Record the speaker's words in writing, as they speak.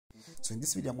So in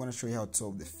this video I'm going to show you how to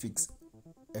solve the fixed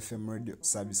FM radio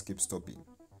service keeps stopping.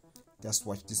 Just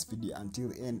watch this video until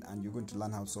the end and you're going to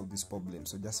learn how to solve this problem.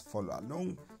 So just follow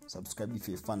along, subscribe if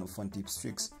you're a fan of fun tips,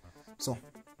 tricks. So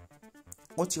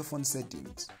what's your phone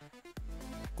settings?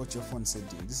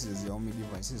 This is a Xiaomi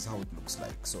device. This is how it looks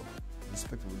like. So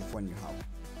respect with the phone you have.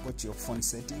 Go to your phone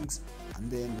settings and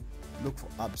then look for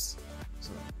apps.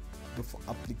 So look for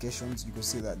applications. You can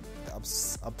see that the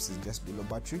apps is just below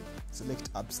battery.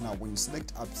 Select apps. Now when you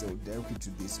select apps, they will direct you to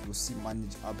this. You'll see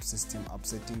manage app system, app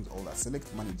settings, all that.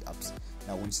 Select manage apps.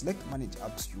 Now when you select manage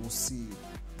apps, you'll see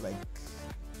like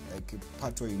a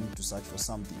part where you need to search for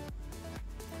something,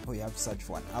 or you have to search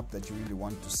for an app that you really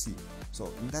want to see.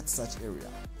 So in that search area,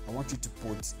 I want you to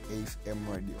put FM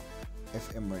radio.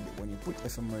 When you put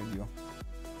FM radio,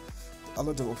 a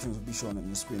lot of options will be shown on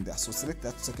your screen there. So select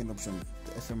that second option,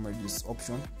 the FM radio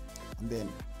option, and then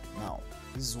now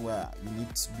this is where you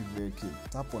need to be very keen.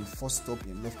 Tap on force stop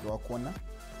in left lower corner,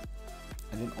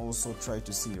 and then also try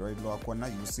to see right lower corner.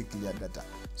 You will see clear data.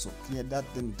 So clear that,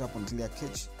 then you tap on clear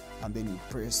cache, and then you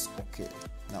press OK.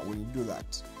 Now when you do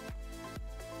that,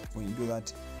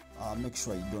 make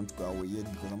sure you don't go away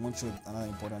yet, because I'm going to show you another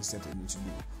important step you need to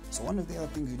do. So one of the other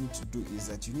things you need to do is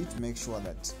that you need to make sure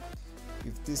that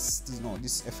if this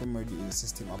FM radio is a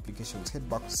system applications, head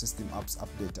back to system apps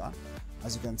updater.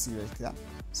 As you can see right there,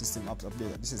 system apps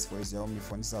updater. This is for a Xiaomi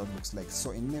phone. This is how it looks like.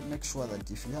 So make sure that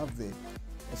if you have the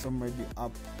FM radio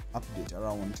app update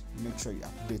around, make sure you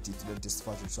update it to the latest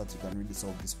version so that you can really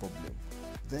solve this problem.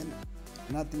 Then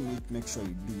another thing you need to make sure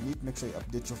you do, you need to make sure you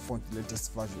update your phone to the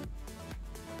latest version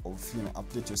of,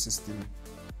 update your system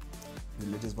to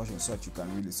the latest version so that you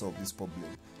can really solve this problem.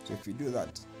 So if you do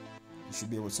that, you should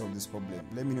be able to solve this problem.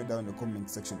 Let me know down in the comment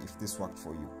section if this worked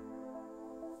for you.